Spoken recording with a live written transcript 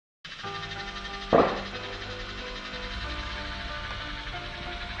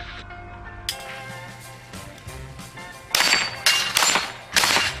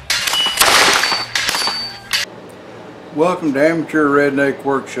Welcome to Amateur Redneck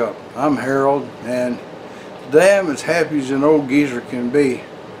Workshop. I'm Harold, and today I'm as happy as an old geezer can be.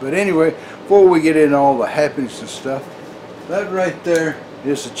 But anyway, before we get into all the happiness and stuff, that right there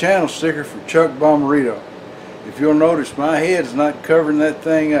is the channel sticker for Chuck Bomberito. If you'll notice, my head's not covering that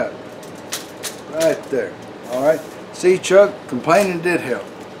thing up. Right there. Alright? See, Chuck, complaining did help.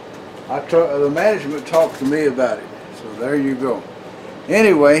 The management talked to me about it. So there you go.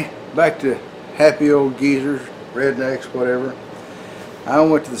 Anyway, back to happy old geezers, rednecks, whatever. I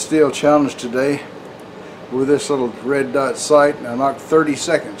went to the Steel Challenge today with this little red dot sight, and I knocked 30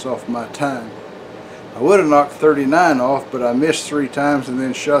 seconds off my time. I would have knocked 39 off, but I missed 3 times and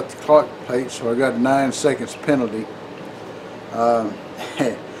then shot the clock plate, so I got 9 seconds penalty.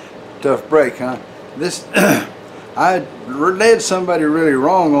 Tough break, huh? This I led somebody really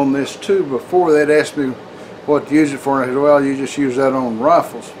wrong on this too. Before they'd asked me what to use it for, and I said, well, you just use that on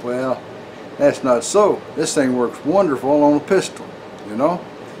rifles. Well, that's not so. This thing works wonderful on a pistol, you know.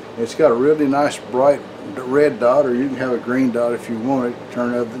 It's got a really nice bright red dot, or you can have a green dot if you want it.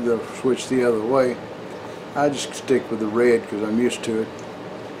 Turn up the switch the other way. I just stick with the red because I'm used to it.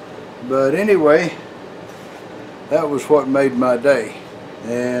 But anyway, that was what made my day.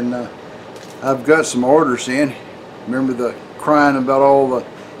 And I've got some orders in. Remember the crying about all the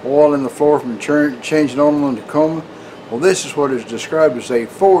oil in the floor from changing oil in Tacoma? Well, this is what is described as a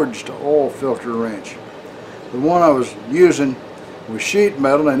forged oil filter wrench. The one I was using was sheet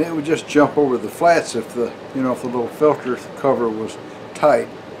metal, and it would just jump over the flats if the if the little filter cover was tight,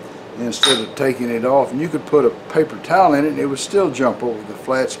 instead of taking it off. And you could put a paper towel in it and it would still jump over the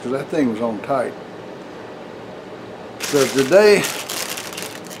flats because that thing was on tight. So today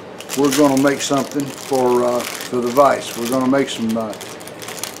we're going to make something for the vise. We're going to make some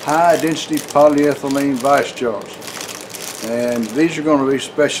high density polyethylene vise jaws. And these are going to be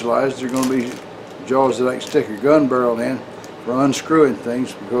specialized. They're going to be jaws that I can stick a gun barrel in for unscrewing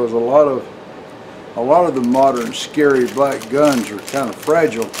things, because a lot of the modern scary black guns are kind of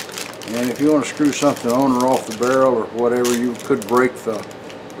fragile, and if you want to screw something on or off the barrel or whatever, you could break the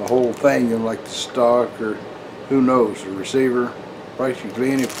whole thing, like the stock, or who knows, the receiver, practically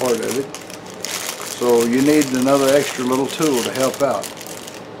any part of it. So you need another extra little tool to help out.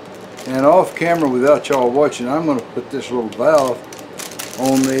 And off camera, without y'all watching, I'm going to put this little valve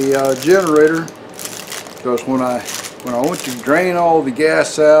on the generator, because when I went to drain all the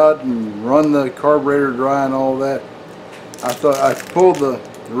gas out and run the carburetor dry and all that, I thought I pulled the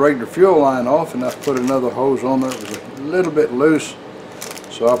regular fuel line off, and I put another hose on there. It was a little bit loose,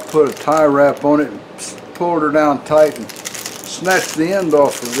 so I put a tie wrap on it and pulled her down tight and snatched the end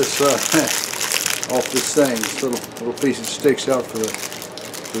off of this off this thing. This little piece that sticks out for the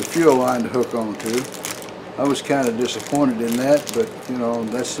fuel line to hook onto. I was kind of disappointed in that, but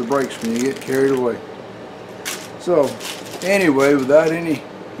that's the breaks when you get carried away. So anyway, without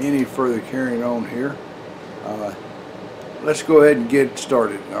any further carrying on here, let's go ahead and get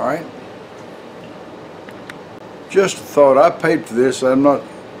started. All right, just a thought, I paid for this. I'm not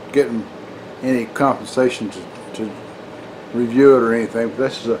getting any compensation to review it or anything, but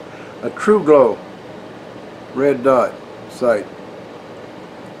this is a True Glow red dot sight.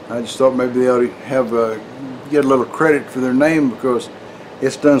 I just thought maybe they ought to have get a little credit for their name, because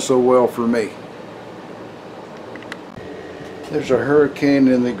it's done so well for me. There's a hurricane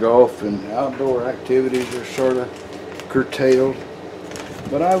in the Gulf, and outdoor activities are sort of curtailed.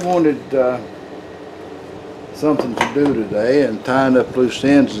 But I wanted something to do today, and tying up loose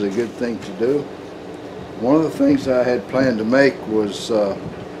ends is a good thing to do. One of the things I had planned to make was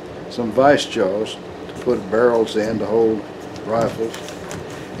some vise jaws to put barrels in to hold rifles.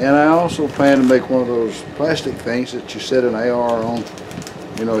 And I also plan to make one of those plastic things that you set an AR on.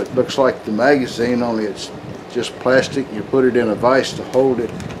 It looks like the magazine, only it's just plastic. You put it in a vise to hold it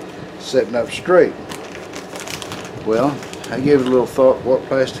setting up straight. Well, I gave it a little thought, what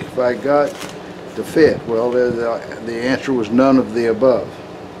plastic have I got to fit? Well, the answer was none of the above.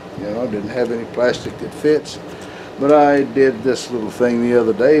 I didn't have any plastic that fits. But I did this little thing the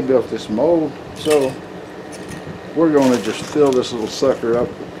other day, built this mold. So we're going to just fill this little sucker up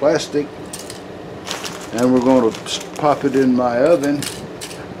with plastic, and we're going to pop it in my oven,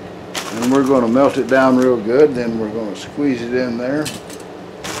 and we're going to melt it down real good. Then we're going to squeeze it in there,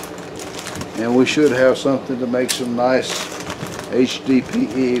 and we should have something to make some nice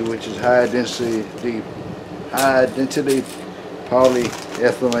HDPE, which is high density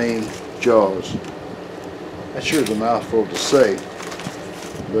polyethylene jaws. That sure is a mouthful to say,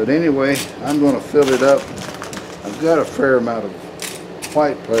 but anyway, I'm going to fill it up. I've got a fair amount of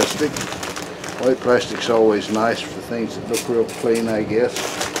white plastic. White plastic's always nice for things that look real clean, I guess.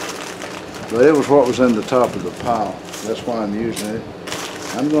 But it was what was in the top of the pile. That's why I'm using it.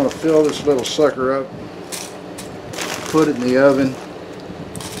 I'm going to fill this little sucker up, put it in the oven,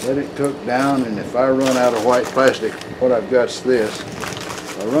 let it cook down, and if I run out of white plastic, what I've got is this.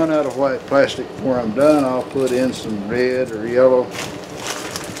 If I run out of white plastic before I'm done, I'll put in some red or yellow,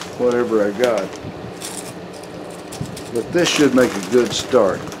 whatever I got. But this should make a good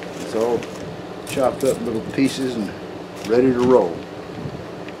start. It's all chopped up little pieces and ready to roll.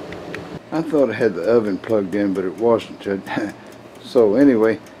 I thought I had the oven plugged in, but it wasn't. So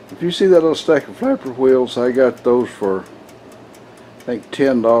anyway, if you see that little stack of flapper wheels, I got those for I think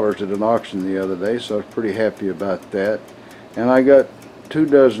 $10 at an auction the other day, so I was pretty happy about that. And I got 2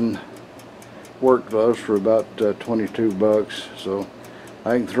 dozen work gloves for about 22 bucks, so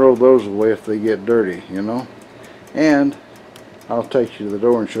I can throw those away if they get dirty, you know. And I'll take you to the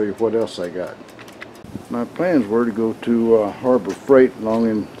door and show you what else I got. My plans were to go to Harbor Freight along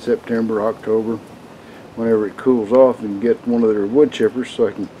in September, October, whenever it cools off, and get one of their wood chippers so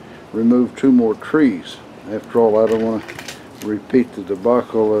I can remove 2 more trees. After all, I don't want to repeat the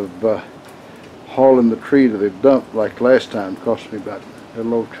debacle of hauling the tree to the dump like last time. It cost me about a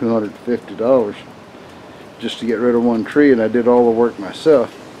little over $250 just to get rid of 1 tree, and I did all the work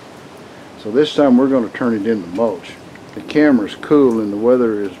myself. So this time we're going to turn it into mulch. The camera's cool and the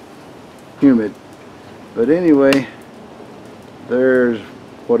weather is humid, but anyway, there's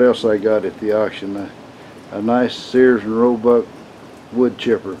what else I got at the auction. A nice Sears and Roebuck wood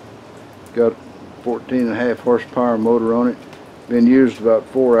chipper. Got 14.5 horsepower motor on it. Been used about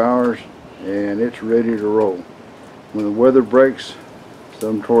 4 hours and it's ready to roll. When the weather breaks,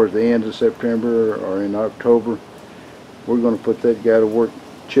 some towards the end of September or in October, we're going to put that guy to work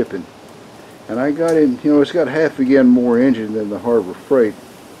chipping. And I got him, you know, it's got half again more engine than the Harbor Freight,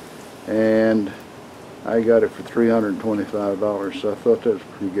 and I got it for $325, so I thought that was a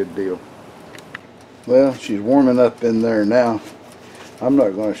pretty good deal. Well, she's warming up in there now. I'm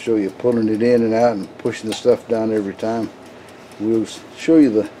not going to show you pulling it in and out and pushing the stuff down every time. We'll show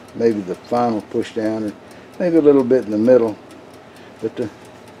you maybe the final push down, or maybe a little bit in the middle. But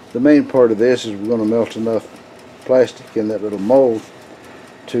the main part of this is we're going to melt enough plastic in that little mold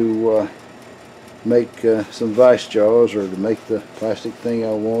to make some vise jaws, or to make the plastic thing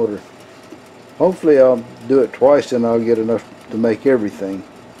I want, or hopefully I'll do it twice and I'll get enough to make everything.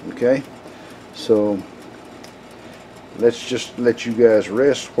 Okay, so let's just let you guys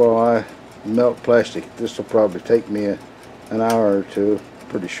rest while I melt plastic. This will probably take me an hour or two,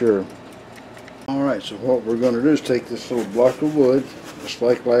 pretty sure. Alright, so what we're going to do is take this little block of wood, just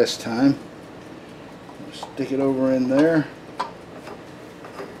like last time, stick it over in there,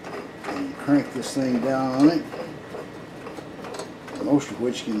 and crank this thing down on it, most of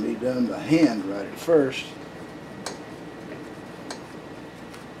which can be done by hand right at first.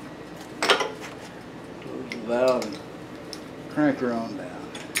 Close the valve and crank her on down.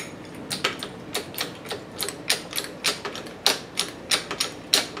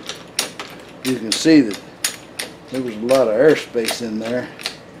 You can see that there was a lot of airspace in there.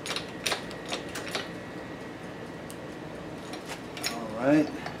 Alright.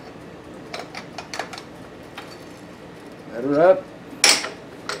 Let her up.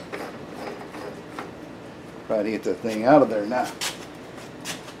 Try to get that thing out of there now.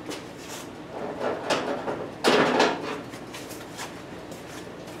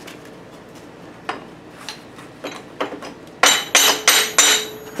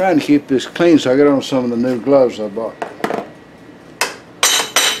 Trying to keep this clean so I get on some of the new gloves I bought.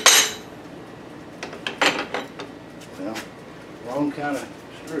 Well, wrong kind of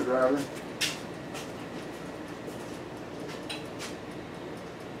screwdriver.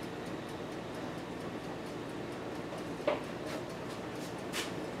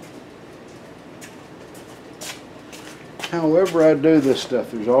 However I do this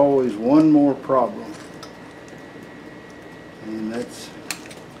stuff, there's always one more problem, and that's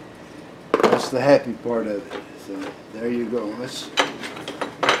the happy part of it. So there you go. Let's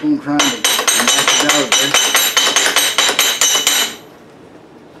keep on trying to knock it out of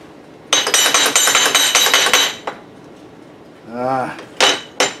there.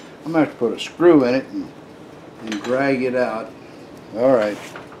 I'm going to have to put a screw in it and drag it out. Alright,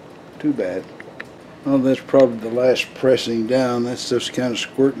 too bad. Well, that's probably the last pressing down. That stuff's kind of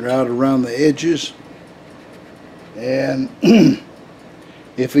squirting out around the edges. And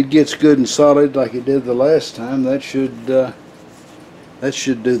if it gets good and solid like it did the last time, that should do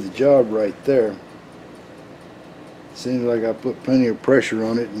the job right there. Seems like I put plenty of pressure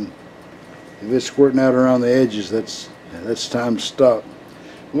on it, and if it's squirting out around the edges, that's time to stop.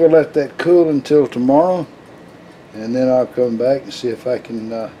 We'll let that cool until tomorrow, and then I'll come back and see if I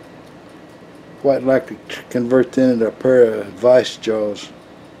can quite like to convert them into a pair of vice jaws.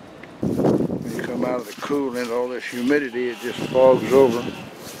 When you come out of the cooling, all this humidity, it just fogs over.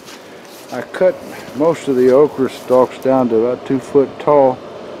 I cut most of the okra stalks down to about 2 foot tall.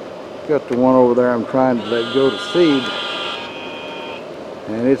 Got the one over there I'm trying to let go to seed,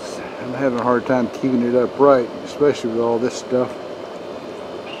 and I'm having a hard time keeping it upright, especially with all this stuff.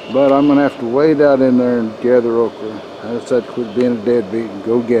 But I'm gonna have to wade out in there and gather okra. I decided to quit being a deadbeat and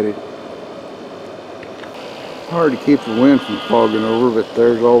go get it. Hard to keep the wind from fogging over, but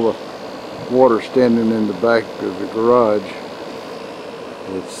there's all the water standing in the back of the garage.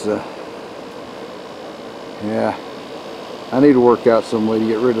 It's yeah, I need to work out some way to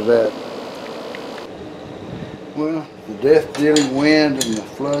get rid of that. Well, the death-dealing wind and the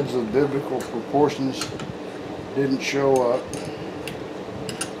floods of biblical proportions didn't show up.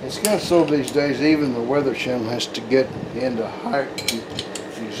 It's kind of so these days, even the Weather Channel has to get into hype and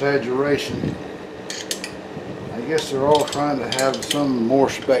exaggeration. I guess they're all trying to have some more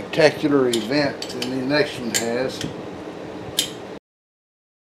spectacular event than the next one has.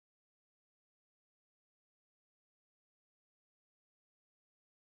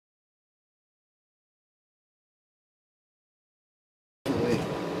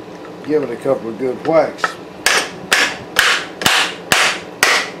 Give it a couple of good whacks.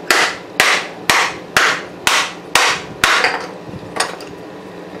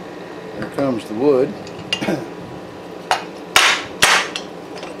 There comes the wood.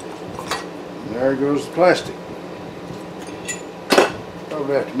 And there goes the plastic.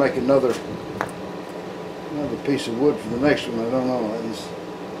 Probably have to make another piece of wood for the next one. I don't know. It's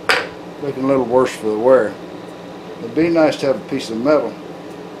looking a little worse for the wear. It'd be nice to have a piece of metal.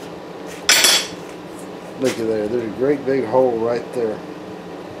 Look at there. There's a great big hole right there.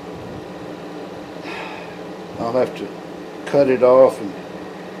 I'll have to cut it off and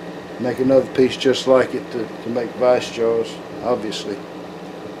make another piece just like it to make vice jaws, obviously.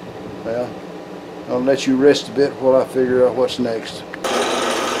 Well, I'll let you rest a bit while I figure out what's next.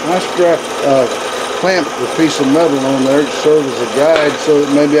 I clamped a piece of metal on there to serve as a guide so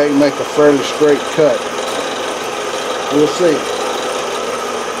that maybe I can make a fairly straight cut. We'll see.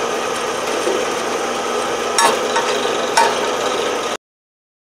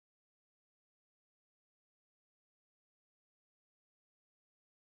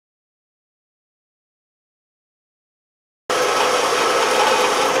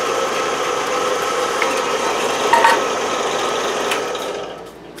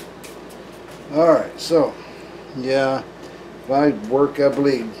 Alright, so, yeah, if I work, I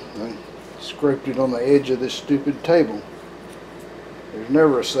bleed. I scraped it on the edge of this stupid table. There's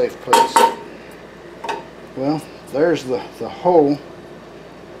never a safe place. Well, there's the hole.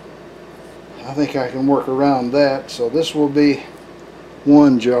 I think I can work around that, so this will be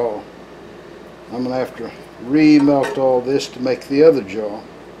one jaw. I'm going to have to remelt all this to make the other jaw.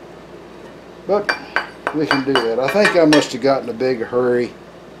 But we can do that. I think I must have gotten a big hurry,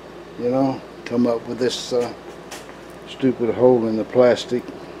 you know, come up with this stupid hole in the plastic.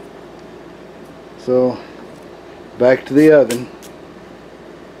 So back to the oven.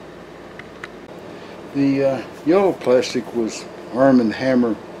 The yellow plastic was Arm &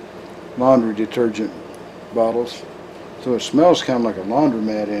 Hammer laundry detergent bottles, so it smells kind of like a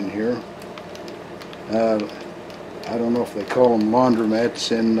laundromat in here. I don't know if they call them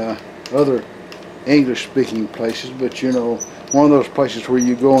laundromats in other English-speaking places, but you know, one of those places where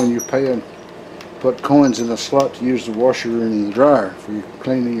you go and you pay and put coins in a slot to use the washer and the dryer for you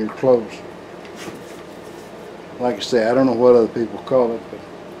cleaning your clothes. Like I say, I don't know what other people call it, but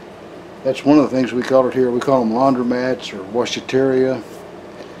that's one of the things we call it here. We call them laundromats or washateria,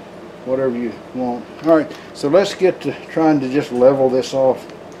 whatever you want. Alright, so let's get to trying to just level this off.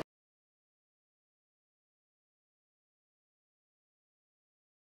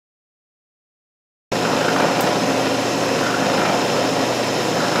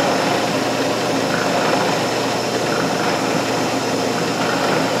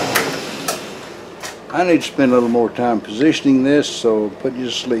 I need to spend a little more time positioning this, so put you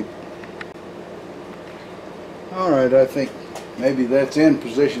to sleep. Alright, I think maybe that's in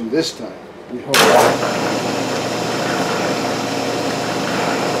position this time. We hope.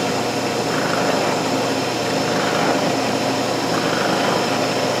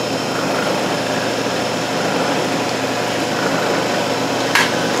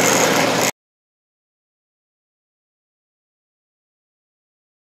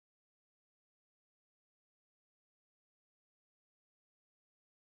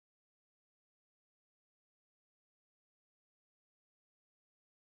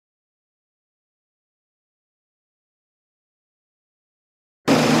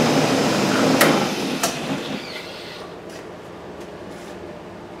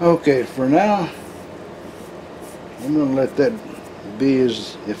 Okay, for now, I'm going to let that be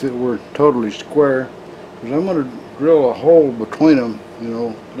as if it were totally square, because I'm going to drill a hole between them, you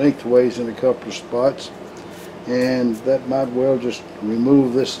know, lengthways in a couple of spots, and that might well just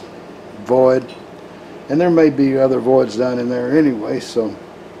remove this void, and there may be other voids down in there anyway, so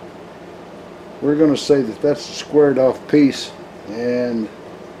we're going to say that that's a squared off piece, and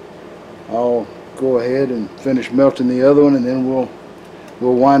I'll go ahead and finish melting the other one, and then we'll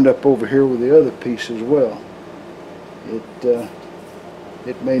wind up over here with the other piece as well.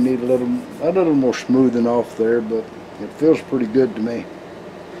 It may need a little more smoothing off there, but it feels pretty good to me.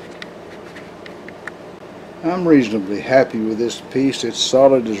 I'm reasonably happy with this piece. It's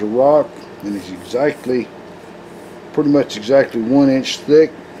solid as a rock, and it's pretty much exactly 1 inch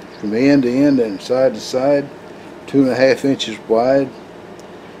thick from end to end and side to side, 2.5 inches wide.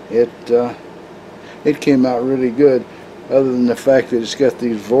 It came out really good, other than the fact that it's got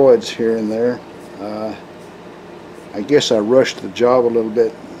these voids here and there. I guess I rushed the job a little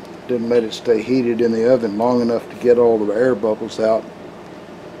bit, didn't let it stay heated in the oven long enough to get all the air bubbles out.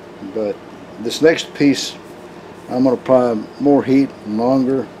 But this next piece, I'm going to apply more heat and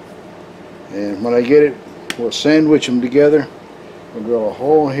longer, and when I get it, we'll sandwich them together. We'll drill a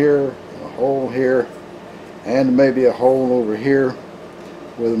hole here, and maybe a hole over here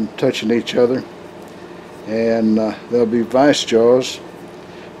with them touching each other. And there'll be vise jaws,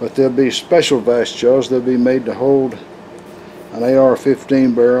 but they'll be special vise jaws. They'll be made to hold an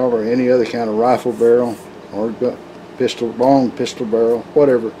AR-15 barrel or any other kind of rifle barrel or long pistol barrel,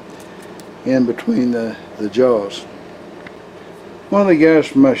 whatever, in between the jaws. One of the guys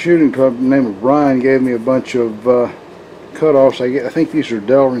from my shooting club named Brian gave me a bunch of cut-offs. I think these are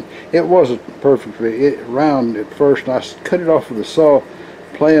Delrin. It wasn't perfectly round at first, and I cut it off with a saw,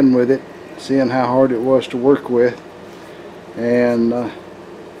 playing with it, seeing how hard it was to work with, and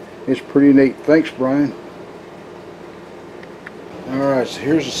it's pretty neat. Thanks, Brian. Alright, so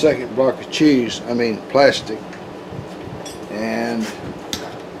here's the second block of plastic, and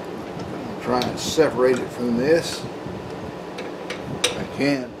I'm trying to separate it from this if I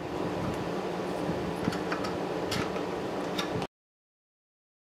can.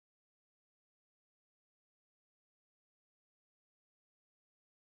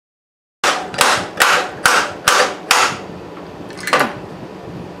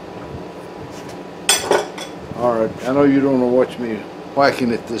 Alright, I know you don't want to watch me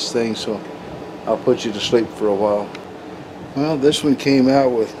whacking at this thing, so I'll put you to sleep for a while. Well, this one came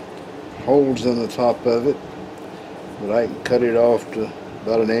out with holes in the top of it, but I can cut it off to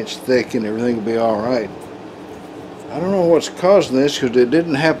about 1 inch thick and everything will be alright. I don't know what's causing this, because it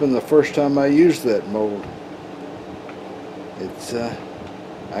didn't happen the first time I used that mold. It's,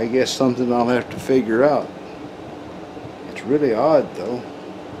 I guess, something I'll have to figure out. It's really odd, though.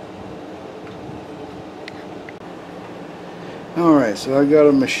 Alright, so I got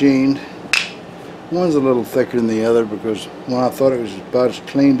it machined. One's a little thicker than the other, because when I thought it was about as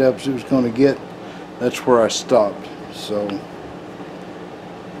cleaned up as it was going to get, that's where I stopped. So,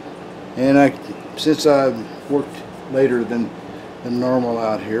 and since I've worked later than normal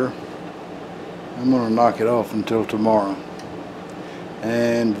out here, I'm going to knock it off until tomorrow,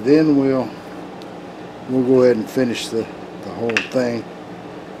 and then we'll go ahead and finish the whole thing,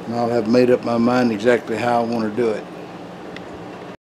 and I'll have made up my mind exactly how I want to do it.